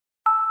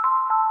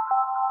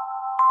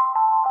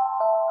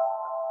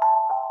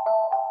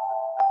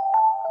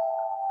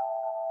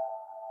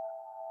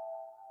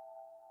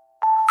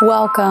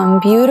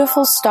Welcome,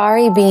 beautiful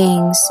starry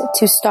beings,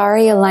 to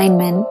Starry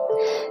Alignment,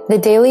 the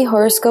daily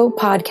horoscope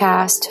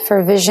podcast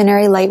for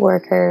visionary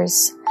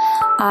lightworkers.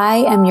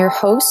 I am your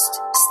host,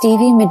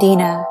 Stevie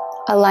Medina,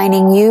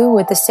 aligning you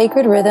with the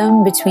sacred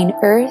rhythm between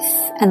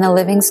Earth and the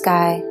living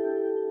sky.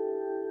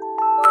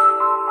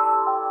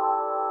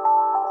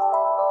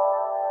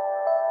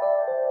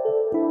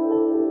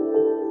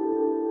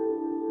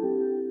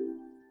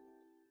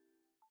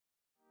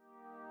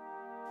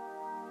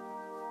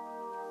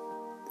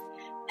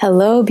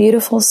 Hello,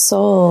 beautiful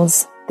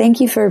souls.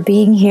 Thank you for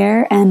being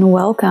here and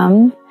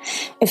welcome.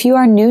 If you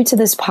are new to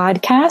this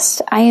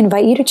podcast, I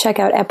invite you to check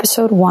out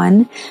episode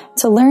 1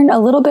 to learn a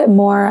little bit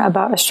more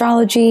about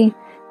astrology,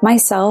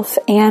 myself,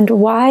 and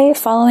why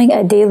following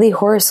a daily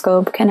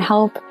horoscope can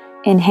help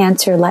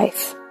enhance your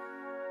life.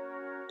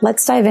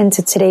 Let's dive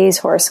into today's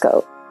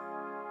horoscope.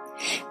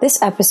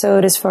 This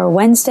episode is for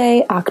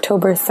Wednesday,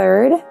 October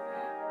 3rd,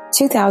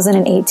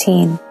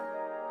 2018.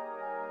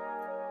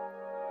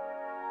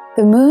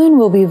 The moon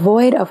will be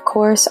void of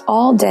course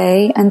all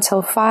day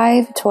until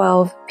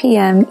 5:12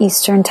 p.m.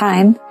 Eastern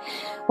Time,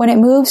 when it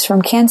moves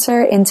from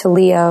Cancer into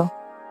Leo.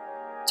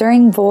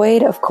 During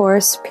void of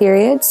course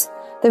periods,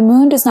 the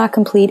moon does not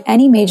complete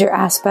any major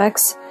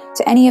aspects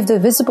to any of the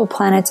visible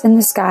planets in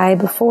the sky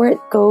before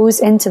it goes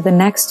into the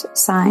next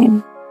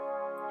sign.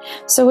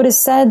 So it is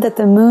said that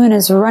the moon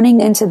is running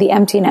into the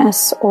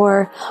emptiness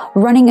or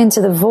running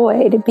into the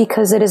void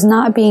because it is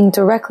not being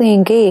directly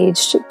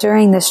engaged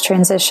during this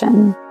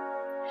transition.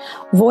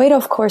 Void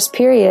of course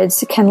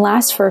periods can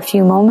last for a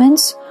few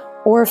moments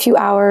or a few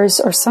hours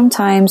or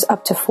sometimes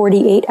up to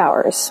 48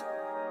 hours.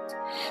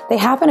 They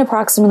happen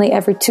approximately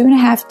every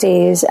 2.5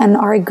 days and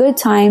are a good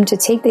time to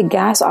take the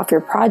gas off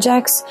your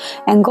projects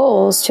and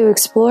goals to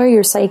explore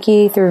your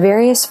psyche through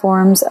various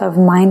forms of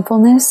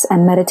mindfulness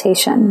and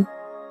meditation.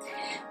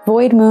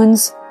 Void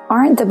moons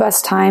aren't the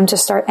best time to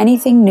start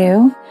anything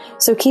new,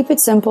 so keep it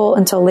simple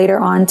until later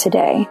on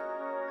today.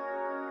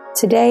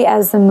 Today,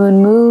 as the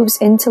moon moves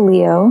into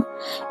Leo,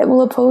 it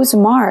will oppose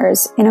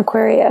Mars in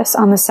Aquarius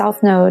on the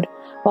south node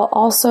while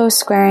also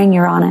squaring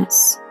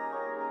Uranus.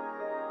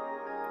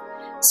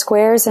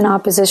 Squares and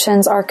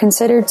oppositions are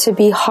considered to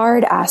be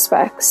hard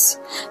aspects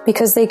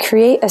because they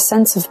create a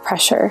sense of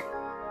pressure.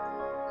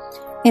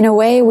 In a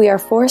way, we are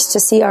forced to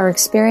see our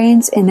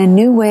experience in a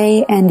new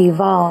way and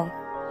evolve.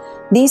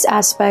 These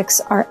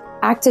aspects are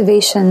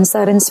activations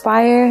that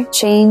inspire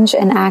change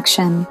and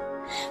action.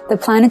 The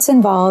planets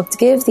involved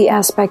give the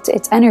aspect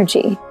its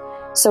energy.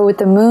 So with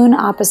the moon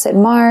opposite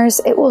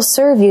Mars, it will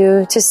serve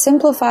you to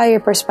simplify your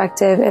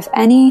perspective if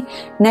any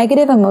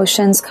negative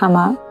emotions come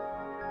up.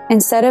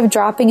 Instead of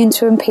dropping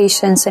into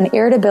impatience and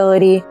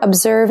irritability,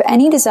 observe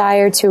any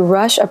desire to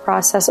rush a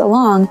process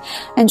along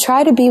and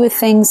try to be with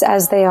things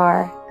as they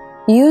are.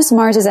 Use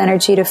Mars's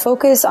energy to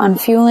focus on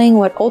fueling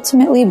what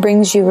ultimately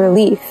brings you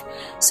relief,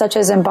 such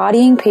as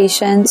embodying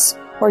patience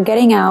or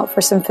getting out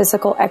for some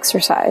physical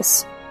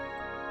exercise.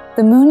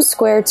 The moon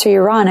square to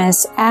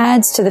Uranus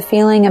adds to the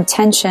feeling of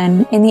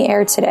tension in the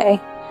air today,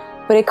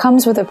 but it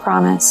comes with a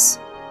promise.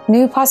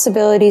 New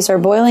possibilities are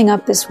boiling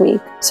up this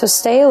week, so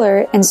stay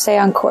alert and stay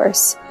on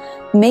course.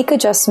 Make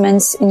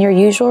adjustments in your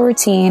usual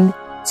routine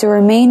to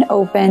remain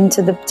open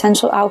to the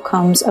potential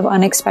outcomes of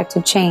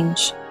unexpected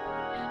change.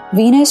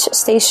 Venus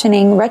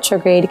stationing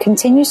retrograde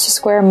continues to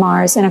square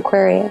Mars in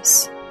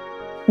Aquarius.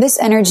 This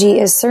energy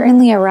is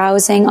certainly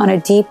arousing on a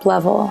deep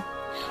level.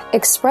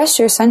 Express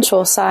your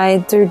sensual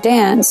side through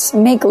dance,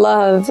 make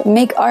love,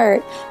 make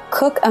art,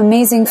 cook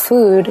amazing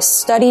food,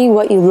 study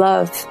what you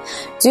love.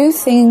 Do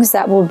things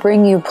that will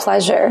bring you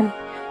pleasure.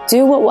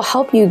 Do what will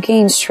help you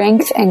gain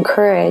strength and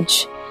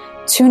courage.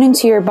 Tune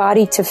into your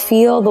body to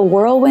feel the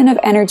whirlwind of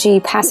energy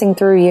passing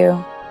through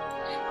you.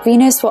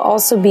 Venus will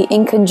also be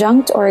in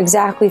conjunct or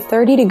exactly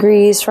 30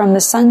 degrees from the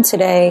Sun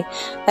today,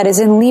 that is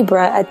in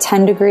Libra at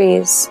 10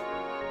 degrees.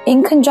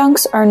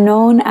 Inconjuncts are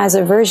known as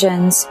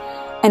aversions,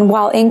 and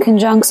while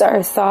inconjuncts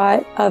are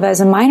thought of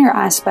as minor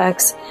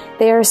aspects,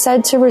 they are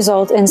said to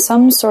result in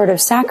some sort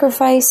of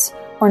sacrifice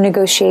or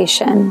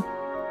negotiation.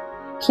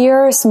 Here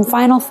are some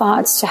final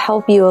thoughts to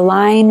help you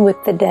align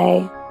with the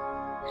day.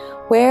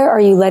 Where are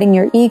you letting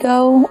your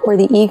ego or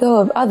the ego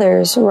of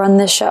others run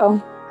the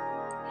show?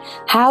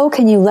 How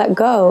can you let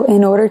go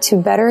in order to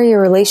better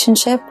your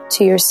relationship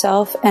to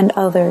yourself and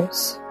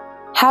others?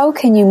 How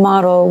can you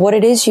model what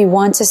it is you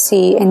want to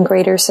see in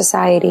greater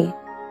society?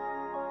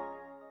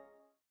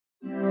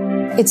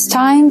 It's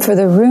time for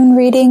the rune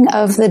reading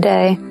of the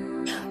day.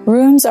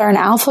 Runes are an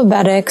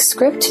alphabetic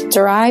script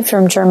derived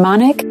from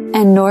Germanic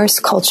and Norse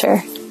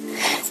culture.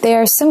 They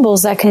are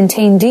symbols that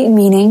contain deep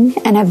meaning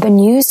and have been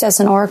used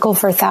as an oracle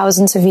for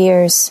thousands of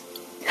years.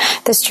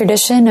 This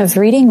tradition of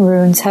reading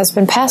runes has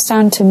been passed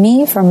down to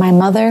me from my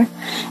mother,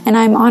 and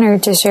I'm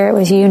honored to share it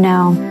with you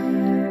now.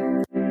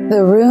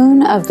 The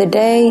rune of the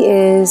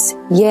day is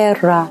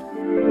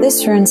Yerra.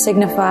 This rune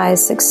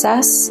signifies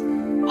success,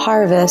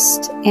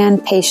 harvest,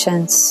 and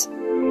patience.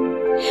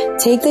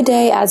 Take the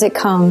day as it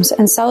comes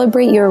and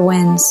celebrate your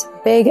wins,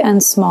 big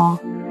and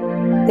small.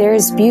 There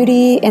is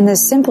beauty in the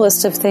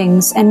simplest of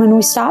things, and when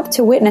we stop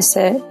to witness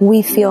it,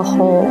 we feel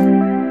whole.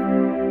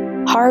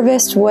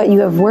 Harvest what you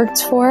have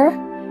worked for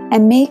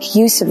and make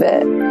use of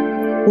it.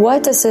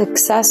 What does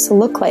success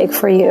look like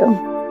for you?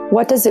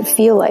 What does it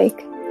feel like?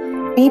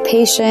 Be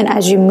patient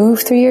as you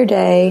move through your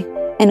day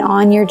and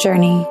on your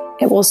journey.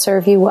 It will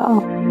serve you well.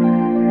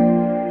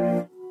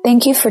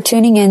 Thank you for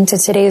tuning in to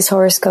today's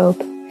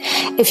horoscope.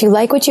 If you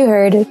like what you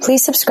heard,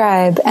 please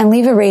subscribe and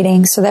leave a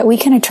rating so that we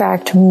can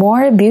attract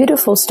more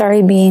beautiful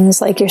starry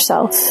beings like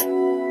yourself.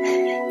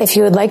 If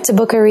you would like to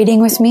book a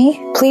reading with me,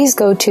 please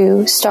go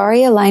to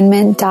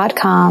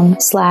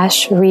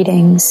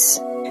starryalignment.com/readings.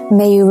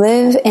 May you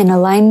live in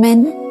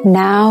alignment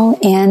now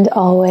and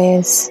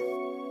always.